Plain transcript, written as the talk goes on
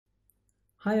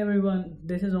Hi everyone,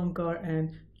 this is Omkar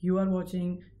and you are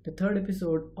watching the third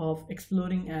episode of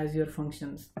Exploring Azure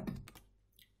Functions.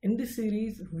 In this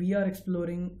series, we are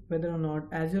exploring whether or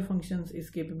not Azure Functions is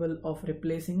capable of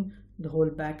replacing the whole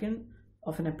backend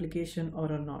of an application or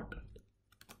not.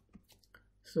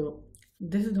 So,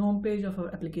 this is the homepage of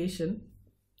our application.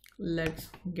 Let's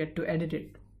get to edit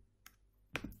it.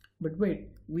 But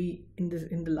wait, in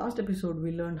the last episode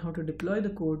we learned how to deploy the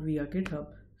code via GitHub.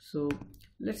 So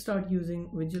let's start using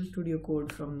Visual Studio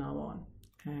Code from now on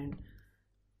and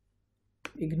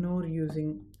ignore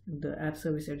using the app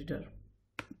service editor.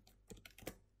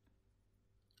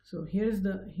 So here's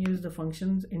the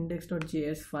functions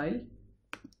index.js file,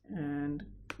 and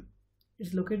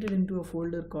it's located into a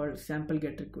folder called sample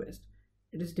get request.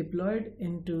 It is deployed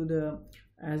into the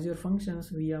Azure Functions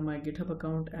via my GitHub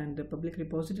account and the public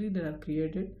repository that I've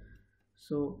created.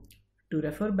 So to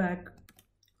refer back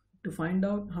to find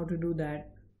out how to do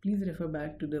that, please refer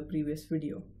back to the previous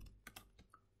video.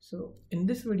 So in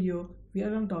this video, we are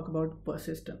going to talk about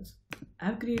persistence.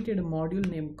 I've created a module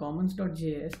named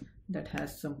commons.js that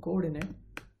has some code in it.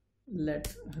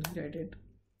 Let's rewrite it.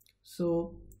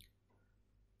 So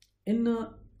in an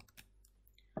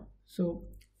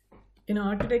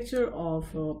architecture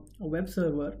of a web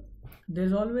server,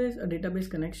 there's always a database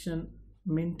connection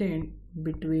maintained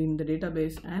between the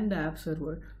database and the app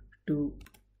server to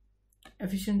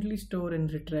efficiently store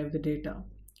and retrieve the data.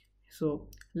 So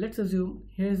let's assume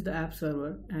here's the app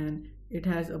server and it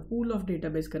has a pool of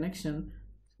database connection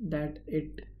that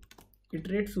it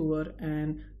iterates over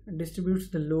and distributes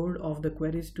the load of the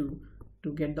queries to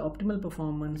get the optimal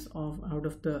performance out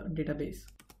of the database.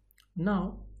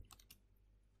 Now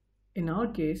in our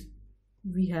case,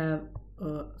 we have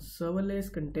a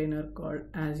serverless container called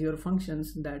Azure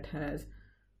Functions that has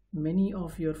many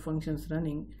of your functions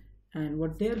running, and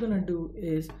what they are going to do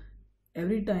is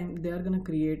every time they are going to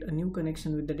create a new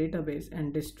connection with the database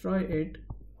and destroy it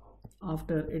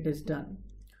after it is done.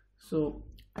 So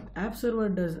app server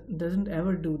doesn't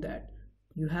ever do that.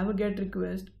 You have a get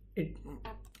request, it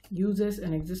uses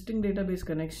an existing database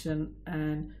connection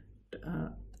and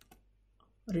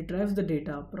retrieves the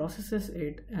data, processes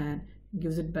it, and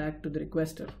gives it back to the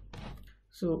requester.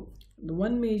 So the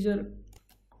one major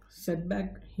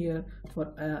setback here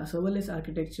for a serverless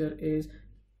architecture is,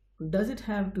 does it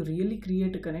have to really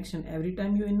create a connection every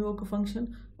time you invoke a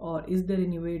function, or is there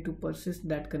any way to persist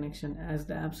that connection as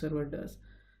the app server does?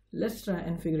 Let's try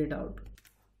and figure it out.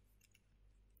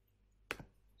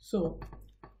 So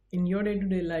in your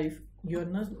day-to-day life, you're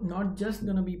not just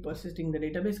going to be persisting the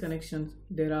database connections.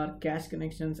 There are cache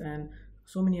connections and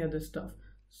so many other stuff.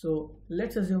 So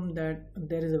let's assume that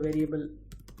there is a variable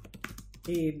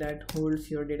a that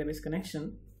holds your database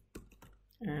connection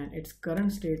and its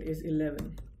current state is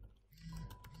 11.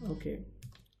 Okay,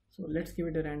 so let's give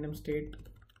it a random state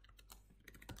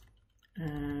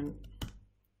and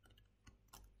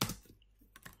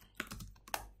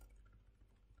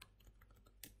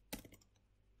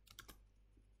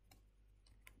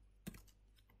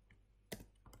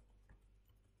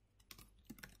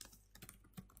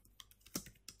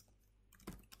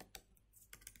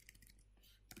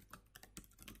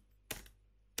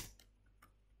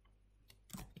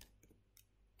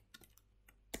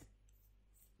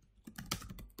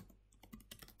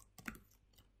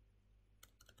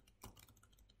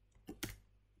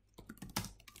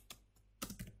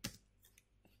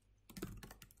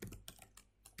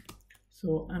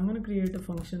so I'm going to create a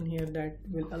function here that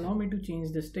will allow me to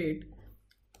change the state.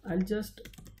 I'll just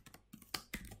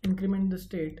increment the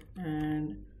state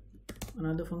and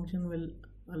another function will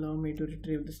allow me to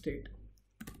retrieve the state.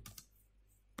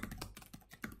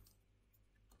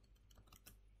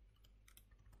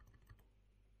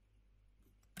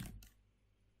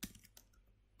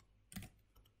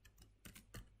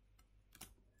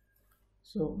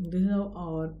 So this is how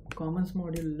our commons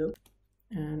module looks,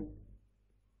 and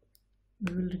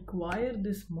we will require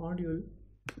this module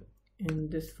in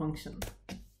this function.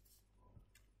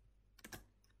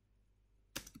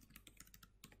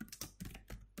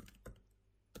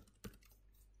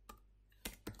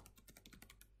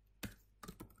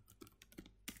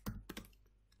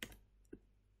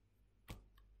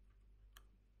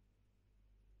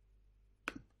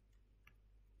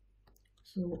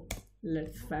 So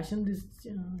let's fashion this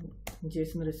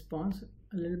JSON response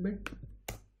a little bit,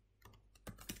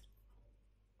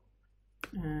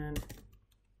 and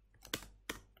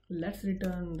let's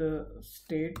return the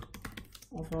state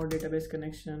of our database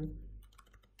connection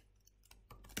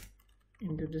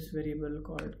into this variable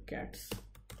called cats.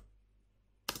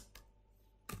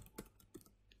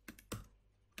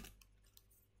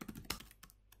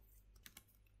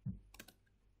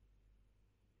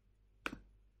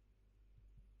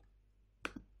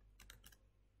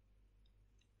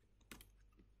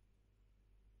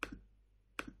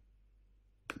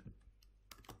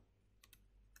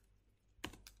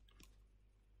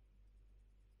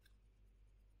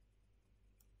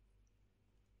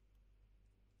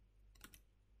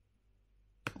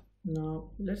 Now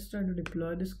let's try to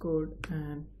deploy this code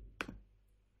and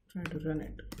try to run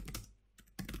it.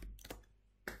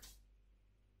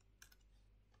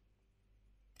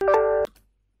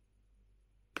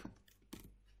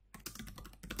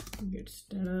 Get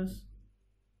status.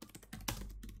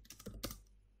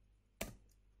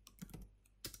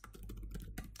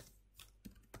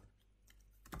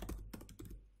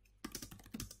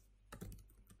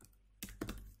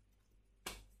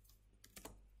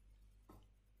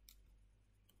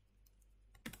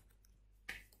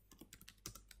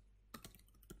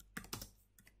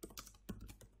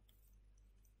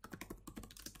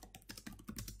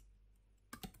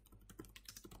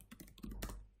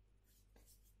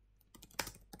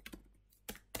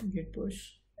 Git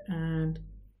push, and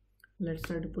let's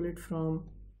try to pull it from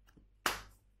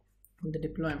the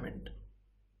deployment.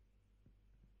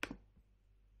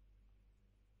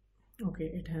 Okay,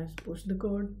 it has pushed the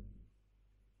code.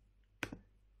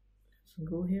 Let's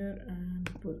go here and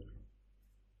pull.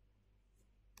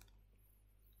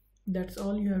 That's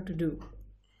all you have to do.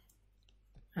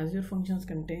 Azure Functions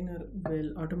container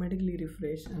will automatically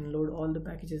refresh and load all the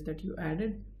packages that you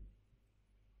added.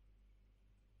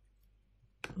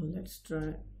 Let's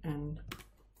try, and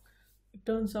it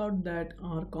turns out that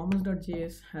our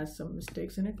commerce.js has some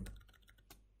mistakes in it.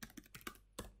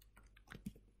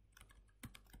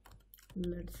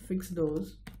 Let's fix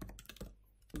those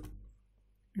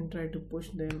and try to push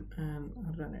them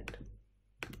and run it.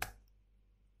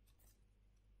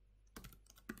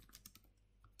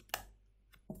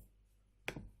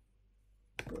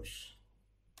 Push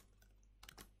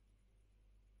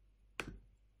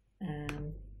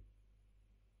and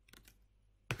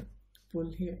pull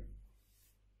here.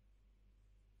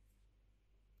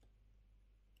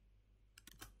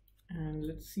 And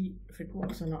let's see if it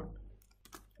works or not.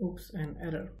 Oops, an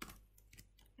error.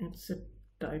 It's a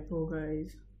typo,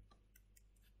 guys.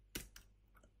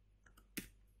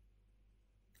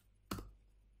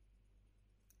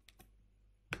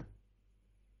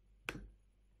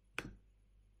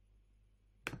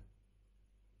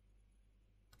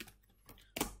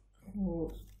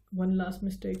 Oh, one last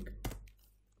mistake.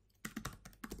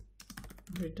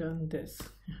 Return this.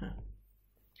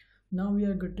 Now we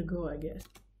are good to go, I guess.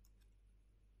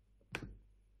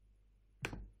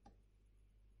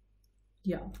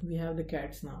 Yeah, we have the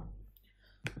cats now.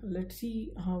 Let's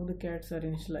see how the cats are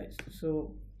initialized.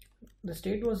 So the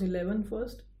state was 11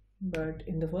 first, but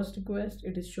in the first request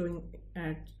it is showing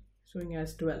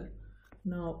as 12.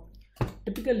 Now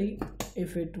typically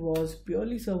if it was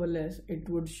purely serverless, it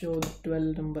would show the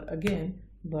 12 number again,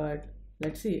 but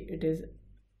let's see, it is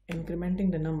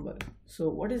incrementing the number. So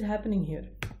what is happening here?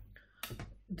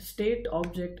 The state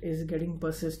object is getting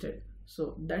persisted.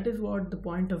 So that is what the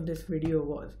point of this video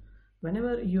was.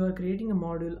 Whenever you are creating a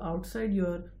module outside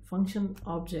your function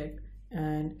object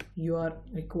and you are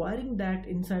requiring that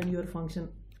inside your function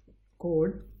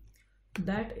code,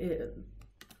 that is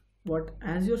what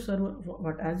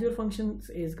Azure Functions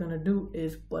is gonna do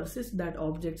is persist that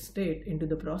object state into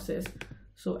the process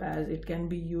so as it can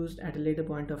be used at a later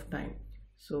point of time.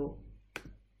 So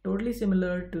totally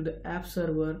similar to the app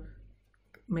server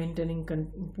maintaining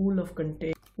pool of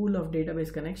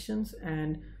database connections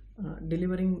and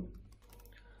delivering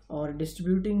or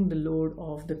distributing the load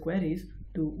of the queries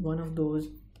to one of those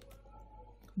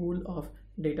pool of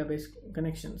database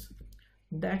connections.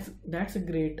 That's a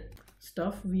great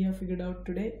stuff we have figured out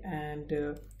today, and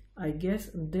I guess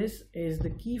this is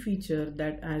the key feature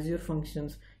that Azure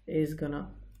Functions is gonna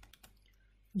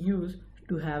use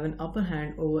to have an upper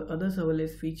hand over other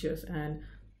serverless features and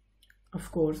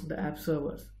of course the app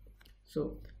servers.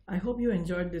 So I hope you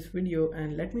enjoyed this video,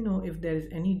 and let me know if there is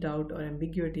any doubt or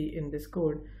ambiguity in this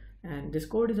code. And this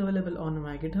code is available on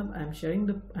my GitHub.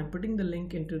 I'm putting the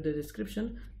link into the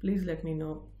description. Please let me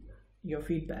know your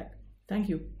feedback. Thank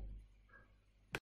you.